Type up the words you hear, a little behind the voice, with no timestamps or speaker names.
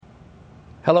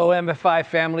Hello, MFI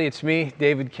family. It's me,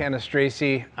 David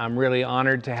Canastraci. I'm really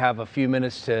honored to have a few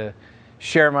minutes to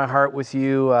share my heart with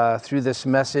you through this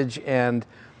message. And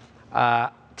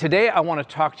today I want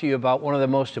to talk to you about one of the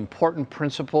most important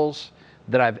principles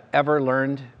that I've ever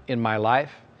learned in my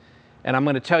life. And I'm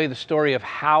going to tell you the story of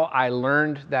how I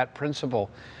learned that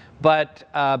principle. But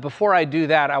before I do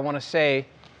that, I want to say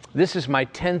this is my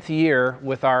 10th year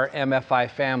with our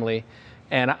MFI family.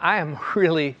 And I am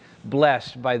really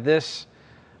blessed by this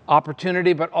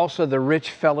opportunity, but also the rich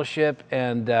fellowship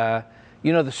and the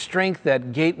strength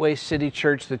that Gateway City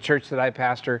Church, the church that I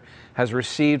pastor, has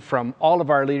received from all of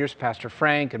our leaders, Pastor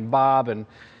Frank and Bob and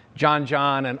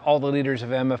John and all the leaders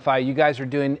of MFI. You guys are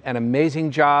doing an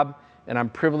amazing job, and I'm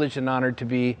privileged and honored to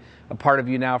be a part of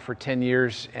you now for 10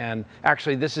 years. And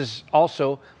actually, this is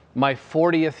also my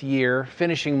 40th year,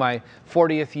 finishing my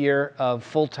 40th year of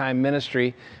full-time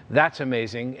ministry. That's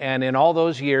amazing. And in all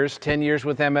those years, 10 years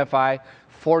with MFI,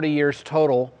 40 years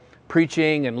total,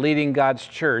 preaching and leading God's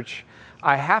church,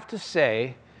 I have to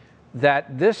say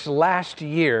that this last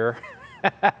year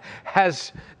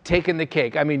has taken the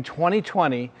cake. I mean,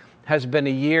 2020 has been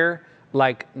a year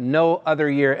like no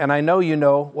other year, and I know you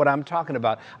know what I'm talking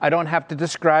about. I don't have to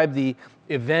describe the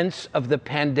events of the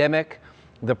pandemic,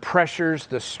 the pressures,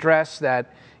 the stress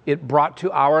that it brought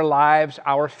to our lives,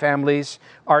 our families,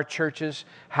 our churches,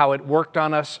 how it worked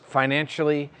on us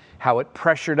financially, how it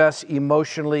pressured us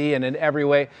emotionally and in every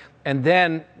way. And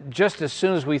then just as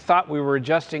soon as we thought we were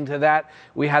adjusting to that,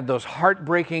 we had those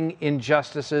heartbreaking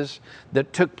injustices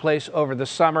that took place over the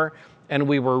summer, and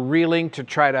we were reeling to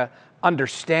try to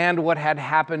understand what had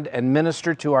happened and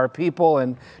minister to our people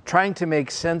and trying to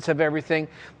make sense of everything.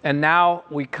 And now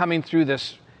we're coming through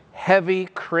this heavy,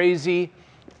 crazy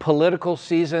political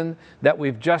season that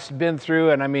we've just been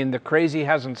through. And I mean, the crazy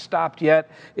hasn't stopped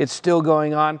yet. It's still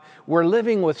going on. We're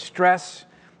living with stress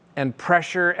and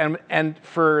pressure. And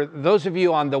for those of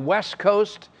you on the West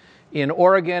Coast in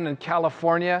Oregon and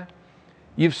California,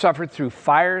 you've suffered through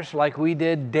fires like we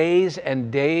did, days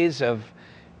and days of,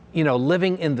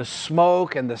 living in the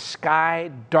smoke and the sky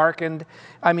darkened.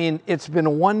 I mean, it's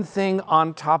been one thing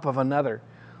on top of another.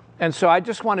 And so I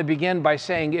just want to begin by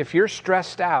saying, if you're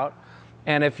stressed out,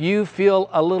 and if you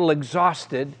feel a little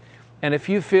exhausted, and if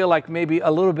you feel like maybe a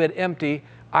little bit empty,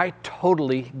 I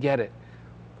totally get it.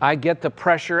 I get the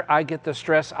pressure, I get the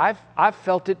stress. I've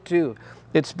felt it too.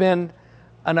 It's been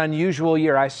an unusual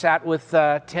year. I sat with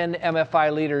 10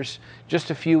 MFI leaders just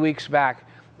a few weeks back,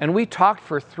 and we talked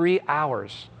for 3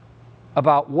 hours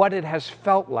about what it has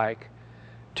felt like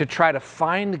to try to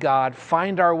find God,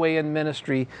 find our way in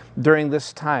ministry during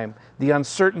this time. The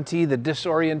uncertainty, the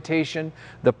disorientation,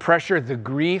 the pressure, the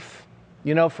grief,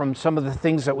 from some of the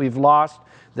things that we've lost,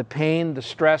 the pain, the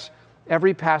stress.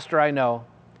 Every pastor I know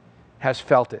has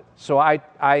felt it. So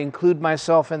I include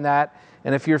myself in that.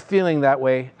 And if you're feeling that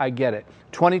way, I get it.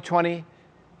 2020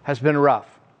 has been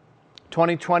rough.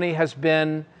 2020 has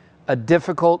been a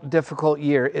difficult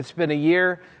year. It's been a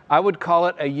year, I would call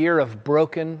it a year of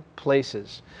broken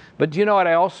places. But do you know what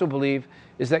I also believe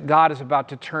is that God is about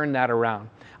to turn that around.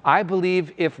 I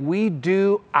believe if we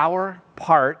do our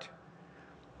part,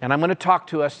 and I'm going to talk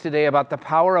to us today about the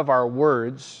power of our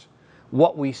words,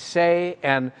 what we say,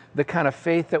 and the kind of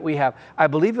faith that we have. I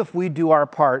believe if we do our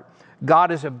part,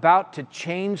 God is about to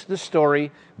change the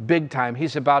story big time.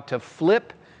 He's about to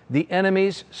flip the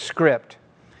enemy's script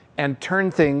and turn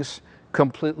things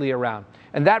completely around.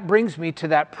 And that brings me to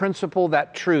that principle,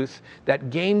 that truth,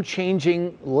 that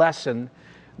game-changing lesson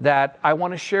that I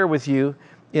want to share with you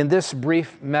in this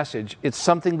brief message. It's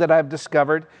something that I've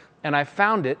discovered, and I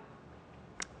found it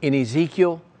in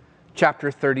Ezekiel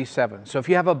chapter 37. So if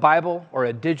you have a Bible or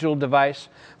a digital device,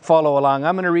 follow along.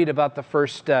 I'm going to read about the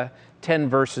first 10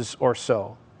 verses or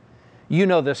so. You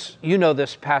know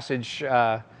this passage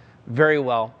very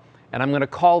well, and I'm going to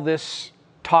call this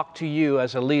talk to you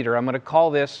as a leader. I'm going to call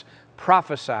this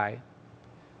prophesy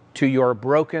to your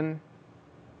broken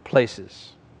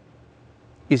places.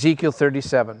 Ezekiel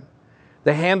 37.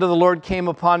 The hand of the Lord came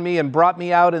upon me and brought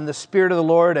me out in the spirit of the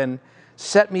Lord and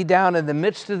set me down in the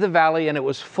midst of the valley, and it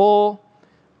was full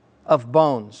of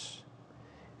bones.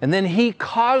 And then he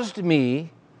caused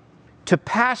me to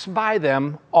pass by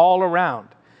them all around.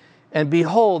 And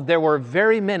behold, there were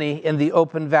very many in the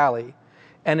open valley,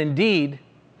 and indeed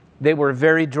they were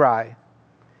very dry.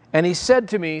 And he said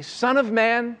to me, Son of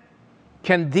man,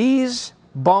 can these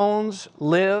bones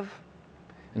live?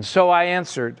 And so I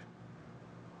answered,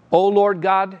 O Lord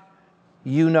God,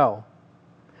 you know.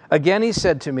 Again he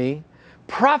said to me,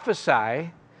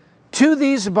 prophesy to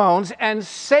these bones and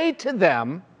say to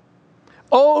them,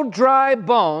 O dry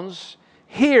bones,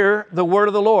 hear the word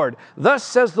of the Lord. Thus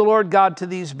says the Lord God to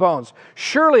these bones,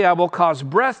 surely I will cause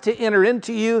breath to enter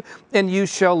into you, and you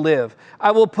shall live.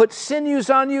 I will put sinews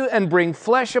on you and bring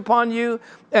flesh upon you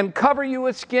and cover you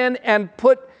with skin and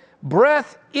put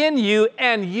breath in you,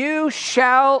 and you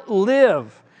shall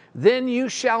live. Then you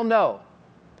shall know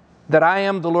that I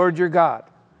am the Lord your God.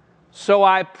 So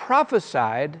I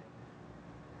prophesied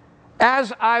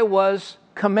as I was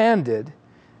commanded,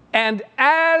 and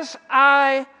as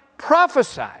I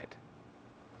prophesied,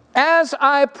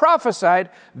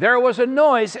 there was a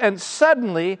noise and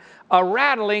suddenly a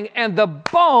rattling, and the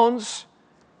bones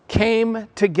came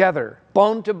together,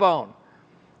 bone to bone.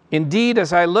 Indeed,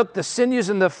 as I looked, the sinews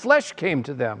and the flesh came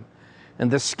to them,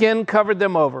 and the skin covered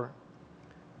them over,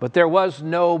 but there was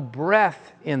no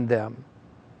breath in them.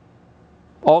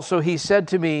 Also he said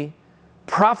to me,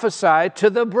 prophesy to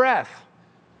the breath.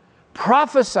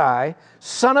 Prophesy,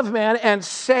 Son of man, and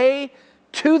say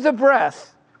to the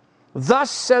breath,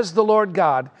 thus says the Lord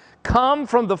God, come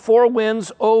from the four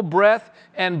winds, O breath,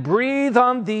 and breathe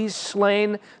on these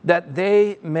slain, that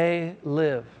they may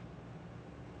live.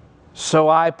 So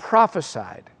I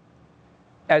prophesied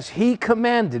as he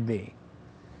commanded me,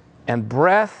 and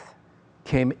breath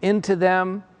came into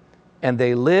them, and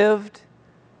they lived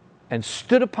and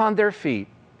stood upon their feet,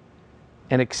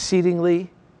 an exceedingly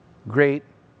great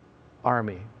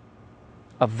army.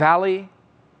 A valley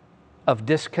of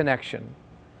disconnection,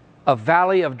 a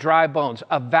valley of dry bones,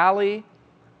 a valley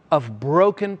of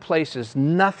broken places,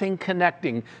 nothing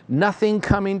connecting, nothing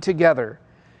coming together.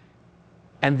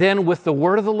 And then with the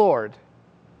word of the Lord,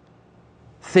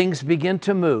 things begin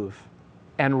to move,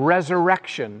 and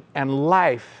resurrection and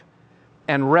life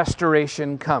and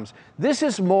restoration comes. This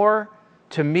is more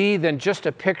to me than just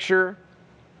a picture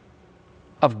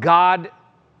of God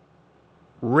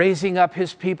raising up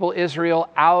his people Israel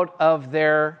out of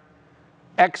their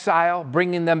exile,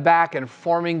 bringing them back and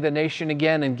forming the nation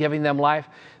again and giving them life.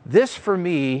 This, for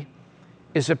me,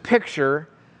 is a picture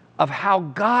of how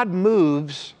God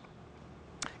moves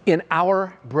in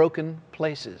our broken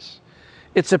places.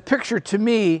 It's a picture to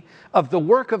me of the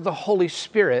work of the Holy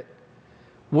Spirit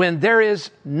when there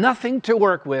is nothing to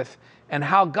work with, and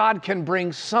how God can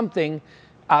bring something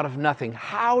out of nothing.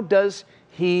 How does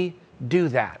he do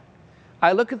that?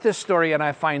 I look at this story and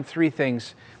I find three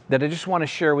things that I just want to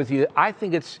share with you. I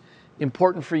think it's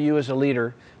important for you as a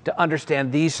leader to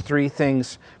understand these three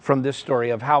things from this story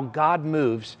of how God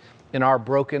moves in our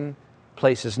broken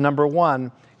places. Number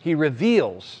one, he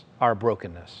reveals our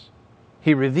brokenness.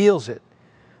 He reveals it.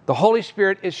 The Holy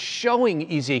Spirit is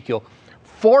showing Ezekiel,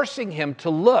 forcing him to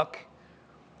look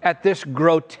at this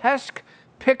grotesque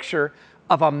picture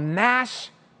of a mass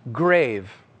grave,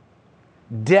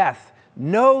 death.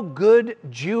 No good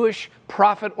Jewish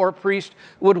prophet or priest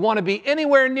would want to be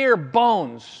anywhere near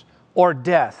bones or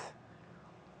death.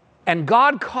 And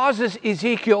God causes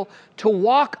Ezekiel to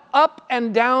walk up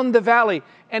and down the valley,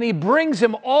 and he brings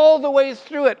him all the way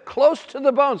through it, close to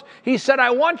the bones. He said,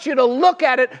 I want you to look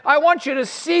at it. I want you to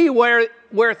see where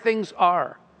things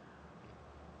are.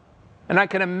 And I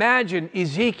can imagine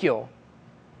Ezekiel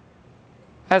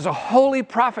as a holy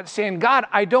prophet saying, God,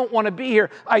 I don't want to be here.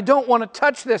 I don't want to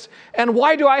touch this. And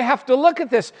why do I have to look at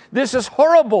this? This is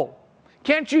horrible.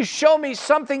 Can't you show me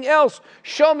something else?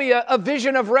 Show me a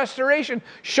vision of restoration.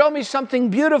 Show me something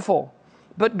beautiful.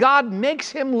 But God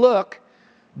makes him look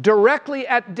directly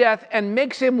at death and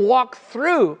makes him walk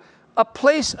through a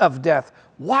place of death.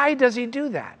 Why does he do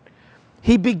that?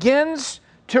 He begins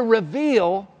to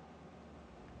reveal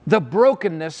the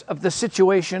brokenness of the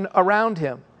situation around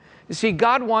him. You see,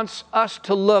 God wants us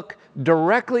to look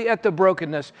directly at the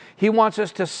brokenness. He wants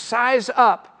us to size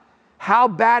up how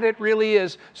bad it really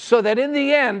is, so that in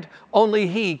the end, only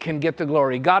he can get the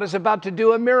glory. God is about to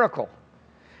do a miracle.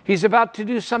 He's about to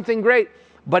do something great,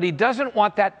 but he doesn't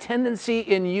want that tendency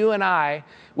in you and I,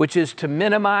 which is to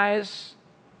minimize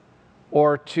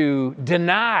or to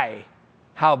deny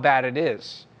how bad it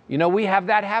is. You know, we have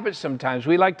that habit sometimes.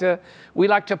 We like to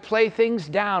play things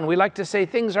down. We like to say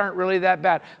things aren't really that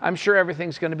bad. I'm sure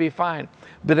everything's going to be fine.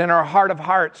 But in our heart of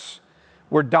hearts,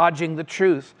 we're dodging the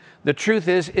truth. The truth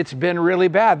is it's been really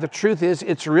bad. The truth is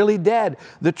it's really dead.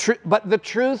 But the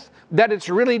truth that it's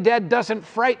really dead doesn't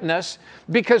frighten us,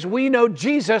 because we know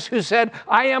Jesus, who said,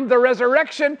 I am the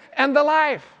resurrection and the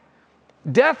life.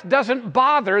 Death doesn't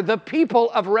bother the people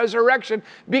of resurrection,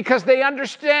 because they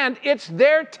understand it's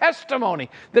their testimony.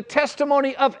 The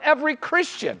testimony of every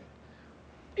Christian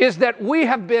is that we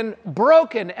have been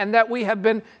broken, and that we have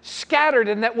been scattered,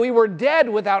 and that we were dead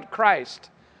without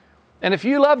Christ. And if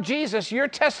you love Jesus, your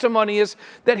testimony is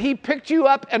that he picked you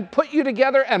up and put you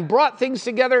together and brought things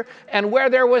together, and where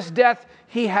there was death,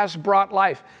 he has brought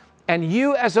life. And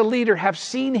you as a leader have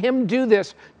seen him do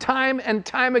this time and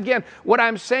time again. What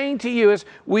I'm saying to you is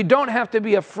we don't have to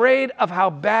be afraid of how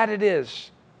bad it is.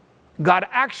 God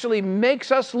actually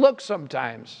makes us look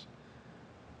sometimes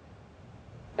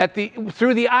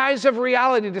through the eyes of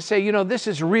reality to say, you know, this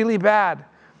is really bad,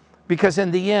 because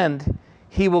in the end,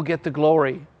 he will get the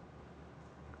glory.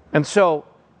 And so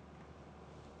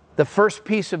the first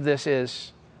piece of this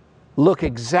is look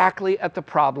exactly at the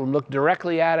problem, look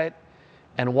directly at it,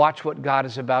 and watch what God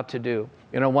is about to do.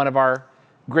 You know, one of our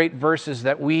great verses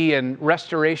that we in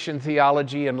Restoration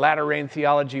theology and Latter Rain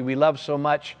theology we love so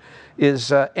much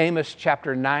is Amos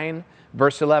chapter 9,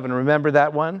 verse 11. Remember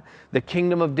that one? The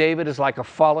kingdom of David is like a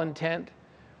fallen tent.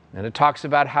 And it talks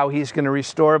about how he's going to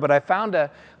restore. But I found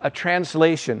a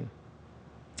translation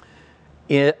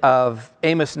of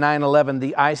Amos 9:11,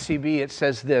 the ICB. It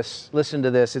says this. Listen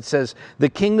to this. It says, the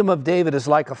kingdom of David is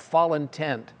like a fallen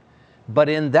tent. But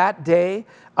in that day,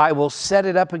 I will set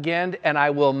it up again, and I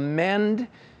will mend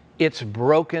its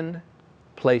broken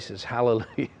places.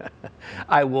 Hallelujah.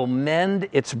 I will mend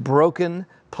its broken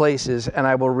places, and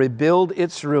I will rebuild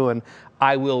its ruin.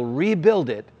 I will rebuild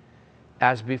it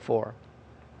as before.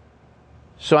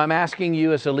 So I'm asking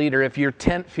you as a leader, if your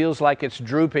tent feels like it's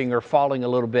drooping or falling a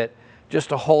little bit, just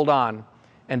to hold on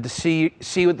and to see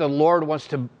what the Lord wants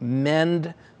to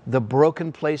mend the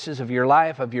broken places of your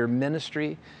life, of your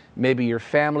ministry, maybe your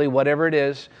family, whatever it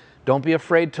is. Don't be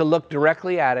afraid to look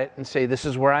directly at it and say, this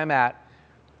is where I'm at,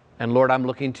 and Lord, I'm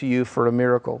looking to you for a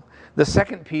miracle. The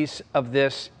second piece of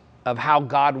this, of how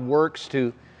God works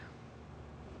to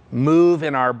move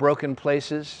in our broken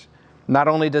places, not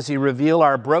only does he reveal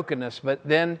our brokenness, but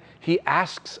then he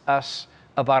asks us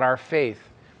about our faith.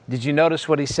 Did you notice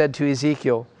what he said to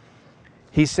Ezekiel?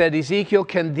 He said, Ezekiel,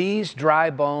 can these dry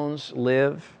bones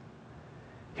live?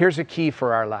 Here's a key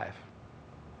for our life.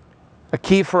 A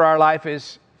key for our life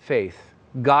is faith.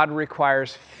 God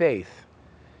requires faith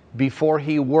before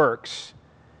he works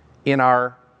in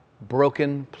our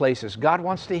broken places. God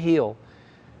wants to heal,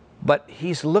 but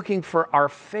he's looking for our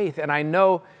faith. And I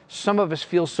know some of us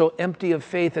feel so empty of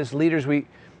faith as leaders.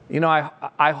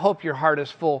 I hope your heart is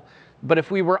full. But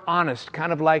if we were honest,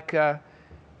 kind of like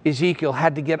Ezekiel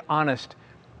had to get honest,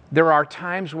 there are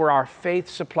times where our faith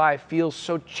supply feels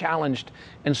so challenged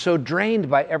and so drained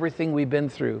by everything we've been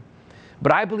through.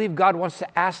 But I believe God wants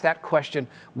to ask that question,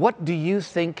 what do you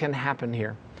think can happen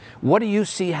here? What do you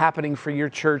see happening for your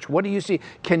church? What do you see?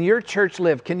 Can your church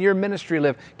live? Can your ministry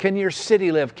live? Can your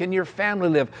city live? Can your family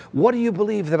live? What do you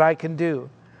believe that I can do?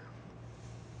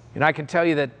 And I can tell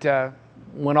you that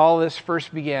when all this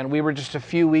first began, we were just a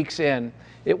few weeks in.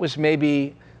 It was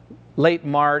maybe late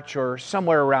March or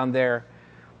somewhere around there.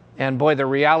 And boy, the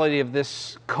reality of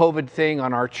this COVID thing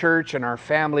on our church and our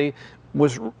family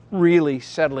was really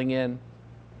settling in.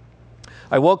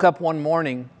 I woke up one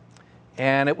morning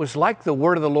and it was like the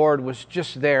word of the Lord was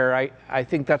just there. I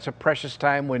think that's a precious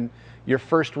time when you're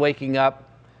first waking up.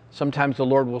 Sometimes the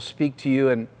Lord will speak to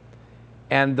you,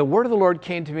 and the word of the Lord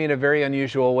came to me in a very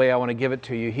unusual way. I want to give it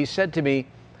to you. He said to me,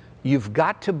 you've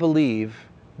got to believe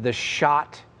the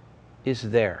shot is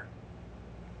there.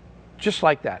 Just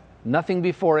like that. Nothing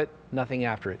before it, nothing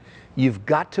after it. You've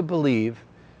got to believe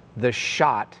the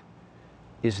shot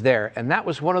is there. And that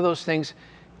was one of those things,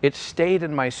 it stayed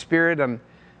in my spirit, and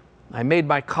I made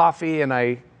my coffee and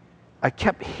I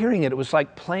kept hearing it. It was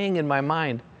like playing in my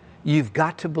mind. You've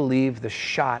got to believe the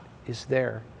shot is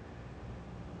there.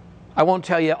 I won't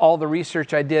tell you all the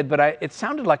research I did, but it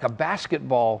sounded like a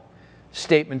basketball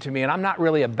statement to me, and I'm not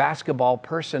really a basketball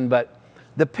person, but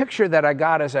the picture that I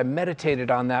got as I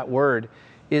meditated on that word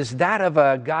is that of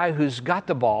a guy who's got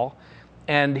the ball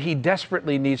and he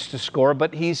desperately needs to score,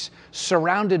 but he's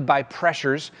surrounded by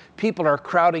pressures. People are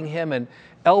crowding him and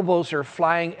elbows are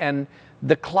flying and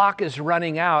the clock is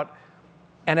running out.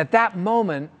 And at that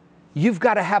moment, you've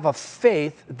got to have a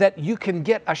faith that you can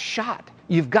get a shot.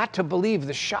 You've got to believe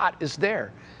the shot is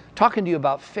there. Talking to you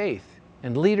about faith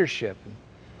and leadership.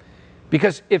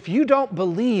 Because if you don't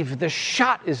believe the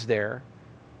shot is there,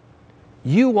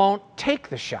 you won't take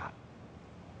the shot.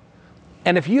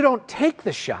 And if you don't take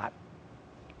the shot,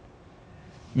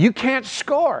 you can't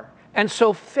score. And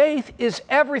so faith is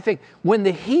everything. When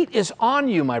the heat is on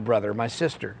you, my brother, my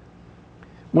sister,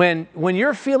 when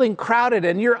you're feeling crowded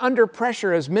and you're under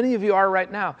pressure, as many of you are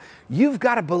right now, you've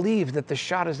got to believe that the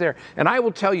shot is there. And I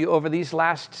will tell you, over these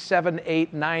last 7,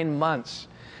 8, 9 months,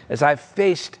 as I've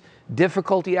faced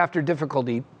difficulty after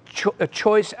difficulty,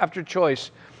 choice after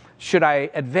choice, Should I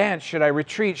advance? Should I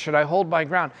retreat? Should I hold my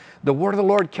ground? The word of the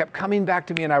Lord kept coming back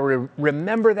to me, and I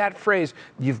remember that phrase,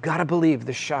 you've got to believe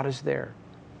the shot is there.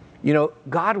 You know,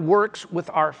 God works with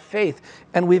our faith,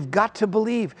 and we've got to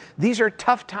believe. These are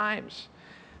tough times.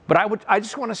 But I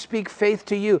just want to speak faith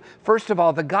to you. First of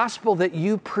all, the gospel that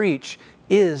you preach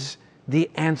is the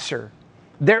answer.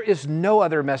 There is no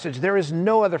other message. There is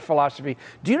no other philosophy.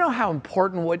 Do you know how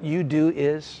important what you do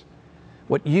is?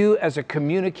 What you as a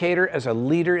communicator, as a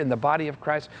leader in the body of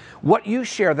Christ, what you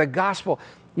share, the gospel,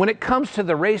 when it comes to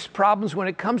the race problems, when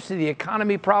it comes to the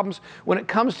economy problems, when it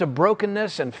comes to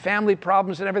brokenness and family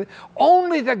problems and everything,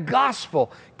 only the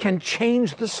gospel can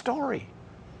change the story.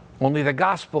 Only the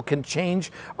gospel can change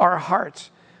our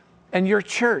hearts. And your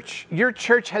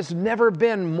church has never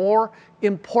been more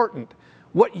important.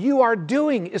 What you are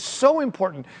doing is so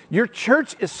important. Your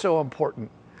church is so important.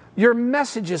 Your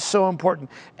message is so important,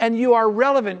 and you are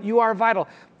relevant, you are vital.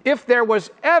 If there was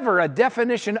ever a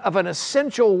definition of an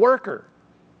essential worker,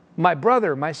 my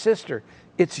brother, my sister,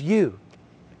 it's you.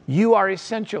 You are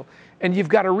essential, and you've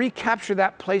got to recapture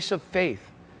that place of faith.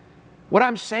 What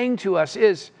I'm saying to us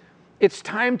is, it's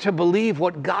time to believe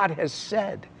what God has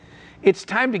said. It's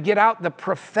time to get out the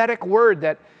prophetic word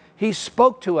that He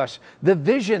spoke to us, the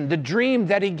vision, the dream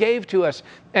that He gave to us.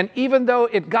 And even though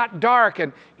it got dark,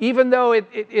 and even though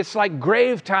it's like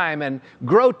grave time and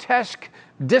grotesque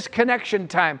disconnection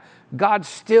time, God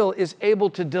still is able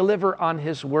to deliver on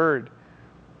His word.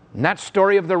 And that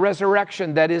story of the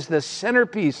resurrection that is the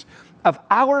centerpiece of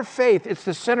our faith, it's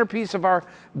the centerpiece of our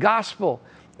gospel,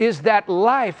 is that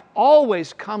life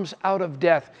always comes out of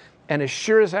death. And as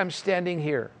sure as I'm standing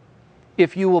here,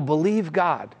 if you will believe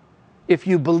God, if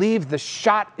you believe the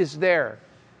shot is there,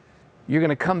 you're going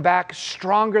to come back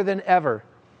stronger than ever.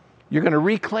 You're going to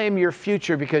reclaim your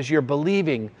future because you're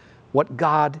believing what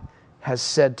God has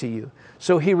said to you.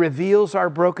 So He reveals our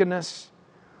brokenness.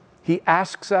 He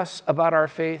asks us about our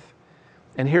faith.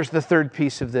 And here's the third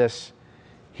piece of this.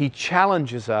 He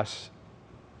challenges us.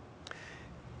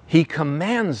 He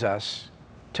commands us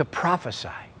to prophesy.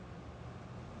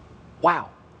 Wow.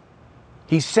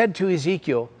 He said to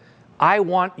Ezekiel, I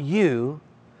want you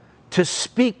to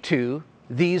speak to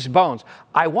these bones.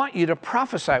 I want you to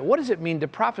prophesy. What does it mean to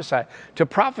prophesy? To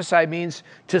prophesy means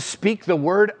to speak the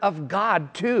word of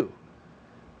God to.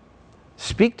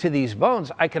 Speak to these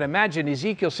bones. I can imagine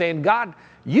Ezekiel saying, God,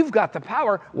 you've got the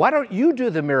power. Why don't you do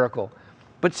the miracle?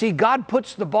 But see, God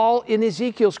puts the ball in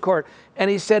Ezekiel's court, and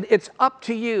He said, it's up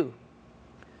to you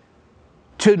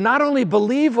to not only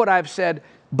believe what I've said,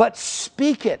 but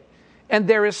speak it. And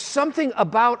there is something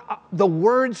about the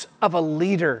words of a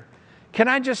leader. Can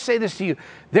I just say this to you?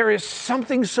 There is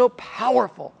something so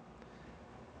powerful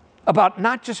about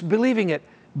not just believing it,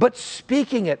 but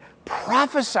speaking it,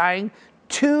 prophesying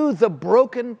to the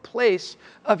broken place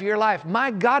of your life.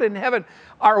 My God in heaven,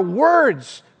 our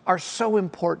words are so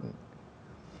important.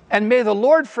 And may the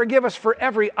Lord forgive us for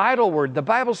every idle word. The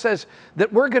Bible says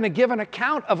that we're going to give an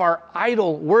account of our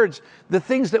idle words, the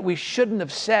things that we shouldn't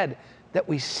have said, that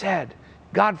we said.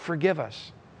 God forgive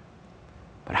us.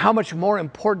 But how much more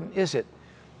important is it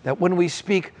that when we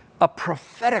speak a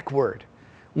prophetic word,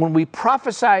 when we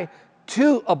prophesy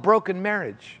to a broken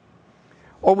marriage,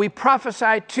 or we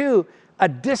prophesy to a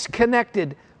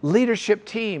disconnected leadership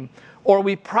team, or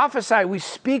we prophesy, we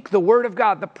speak the word of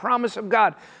God, the promise of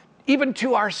God, even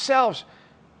to ourselves,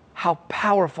 how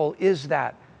powerful is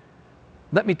that?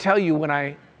 Let me tell you, when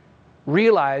I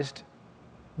realized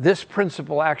this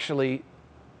principle actually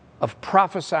of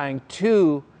prophesying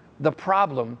to the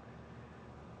problem,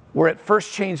 where it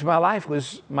first changed my life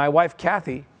was my wife,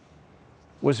 Kathy,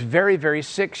 was very, very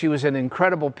sick. She was in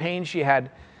incredible pain. She had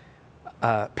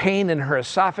pain in her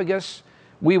esophagus.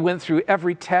 We went through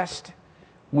every test.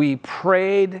 We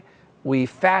prayed. We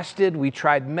fasted. We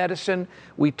tried medicine.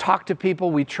 We talked to people.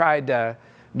 We tried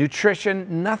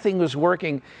nutrition. Nothing was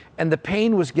working. And the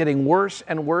pain was getting worse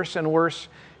and worse and worse.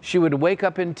 She would wake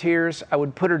up in tears. I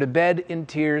would put her to bed in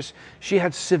tears. She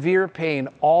had severe pain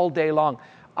all day long.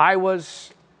 I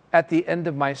was at the end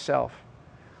of myself.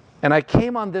 And I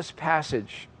came on this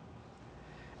passage,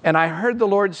 and I heard the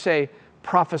Lord say,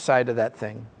 prophesy to that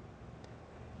thing.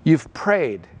 You've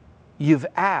prayed, you've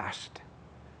asked,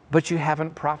 but you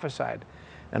haven't prophesied.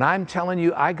 And I'm telling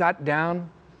you, I got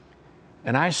down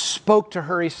and I spoke to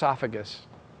her esophagus.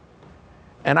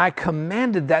 And I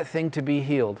commanded that thing to be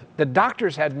healed. The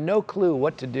doctors had no clue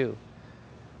what to do.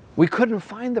 We couldn't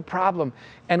find the problem.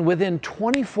 And within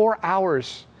 24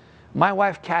 hours, my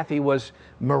wife, Kathy, was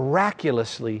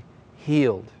miraculously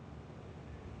healed.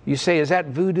 You say, is that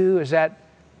voodoo? Is that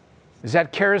Is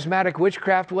that charismatic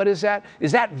witchcraft? What is that?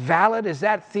 Is that valid? Is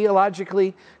that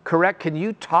theologically correct? Can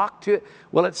you talk to it?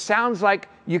 Well, it sounds like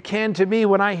you can to me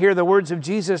when I hear the words of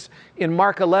Jesus in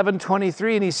Mark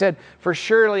 11:23, and he said, "For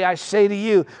surely I say to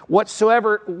you,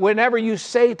 whenever you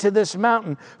say to this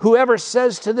mountain, whoever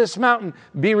says to this mountain,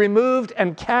 be removed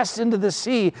and cast into the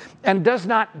sea, and does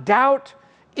not doubt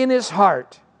in his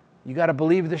heart," you got to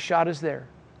believe the shot is there,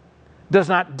 "does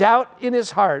not doubt in his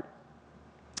heart,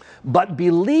 but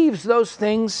believes those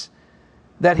things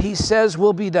that he says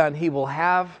will be done, he will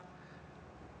have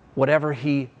whatever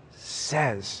he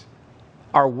says."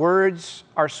 Our words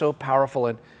are so powerful,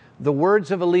 and the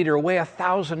words of a leader weigh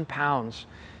 1,000 pounds.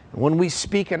 When we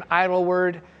speak an idle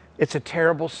word, it's a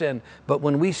terrible sin. But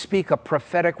when we speak a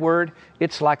prophetic word,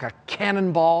 it's like a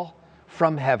cannonball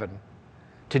from heaven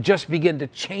to just begin to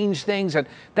change things. And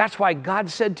that's why God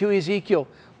said to Ezekiel,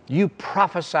 "You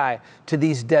prophesy to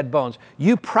these dead bones.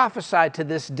 You prophesy to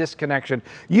this disconnection.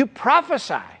 You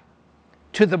prophesy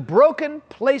to the broken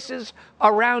places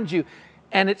around you."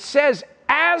 And it says,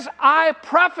 "As I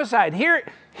prophesied," hear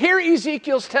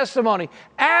Ezekiel's testimony,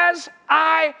 "as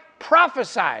I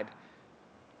prophesied,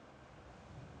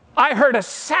 I heard a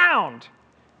sound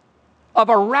of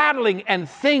a rattling and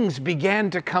things began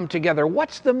to come together."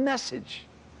 What's the message?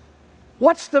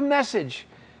 What's the message?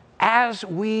 As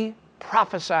we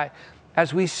prophesy,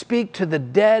 as we speak to the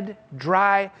dead,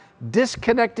 dry,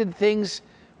 disconnected things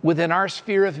within our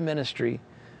sphere of ministry,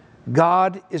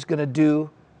 God is going to do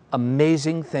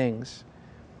amazing things.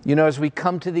 You know, as we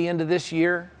come to the end of this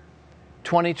year,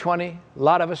 2020, a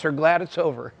lot of us are glad it's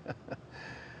over.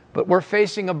 But we're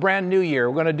facing a brand new year.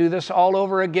 We're going to do this all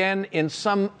over again in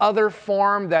some other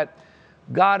form that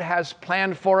God has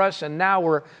planned for us. And now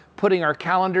we're putting our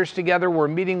calendars together. We're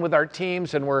meeting with our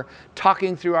teams and we're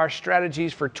talking through our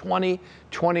strategies for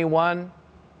 2021.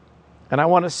 And I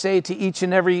want to say to each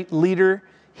and every leader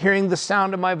hearing the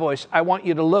sound of my voice, I want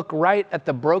you to look right at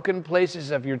the broken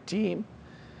places of your team,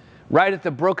 right at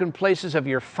the broken places of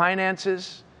your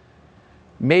finances,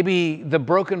 maybe the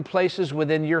broken places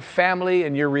within your family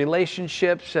and your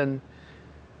relationships, and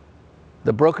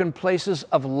the broken places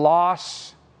of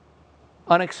loss,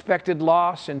 unexpected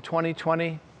loss in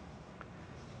 2020.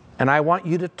 And I want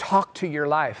you to talk to your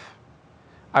life.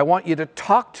 I want you to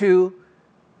talk to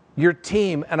your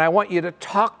team, and I want you to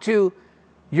talk to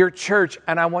your church,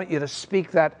 and I want you to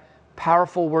speak that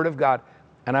powerful word of God,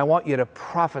 and I want you to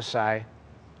prophesy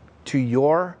to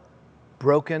your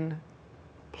broken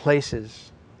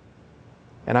places.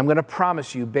 And I'm going to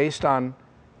promise you, based on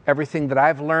everything that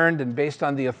I've learned and based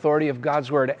on the authority of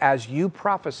God's word, as you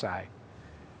prophesy,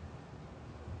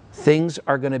 things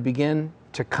are going to begin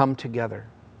to come together.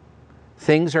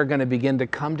 Things are going to begin to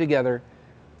come together,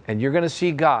 and you're going to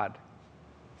see God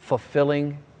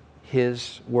fulfilling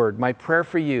His word. My prayer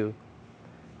for you,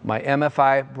 my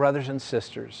MFI brothers and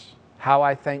sisters, how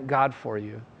I thank God for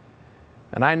you.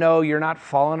 And I know you're not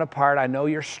falling apart. I know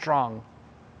you're strong.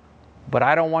 But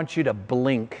I don't want you to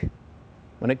blink.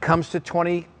 When it comes to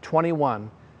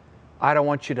 2021, I don't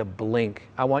want you to blink.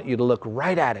 I want you to look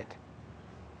right at it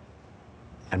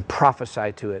and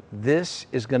prophesy to it. This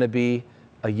is going to be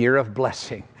a year of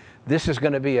blessing. This is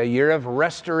going to be a year of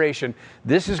restoration.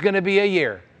 This is going to be a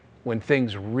year when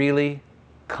things really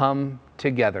come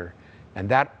together. And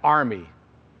that army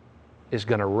is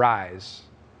going to rise.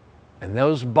 And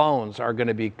those bones are going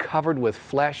to be covered with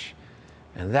flesh.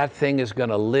 And that thing is going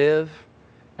to live.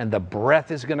 And the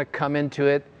breath is going to come into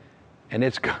it. And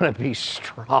it's going to be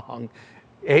strong.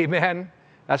 Amen?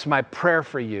 That's my prayer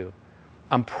for you.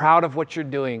 I'm proud of what you're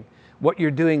doing. What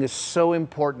you're doing is so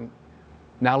important.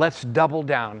 Now let's double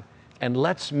down. And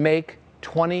let's make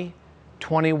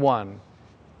 2021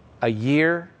 a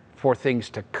year for things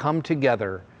to come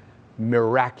together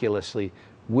miraculously.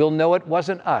 We'll know it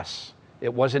wasn't us.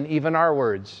 It wasn't even our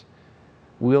words.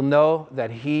 We'll know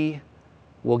that He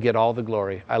will get all the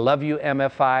glory. I love you,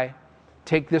 MFI.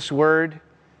 Take this word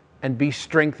and be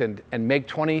strengthened and make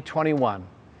 2021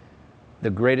 the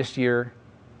greatest year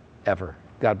ever.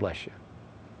 God bless you.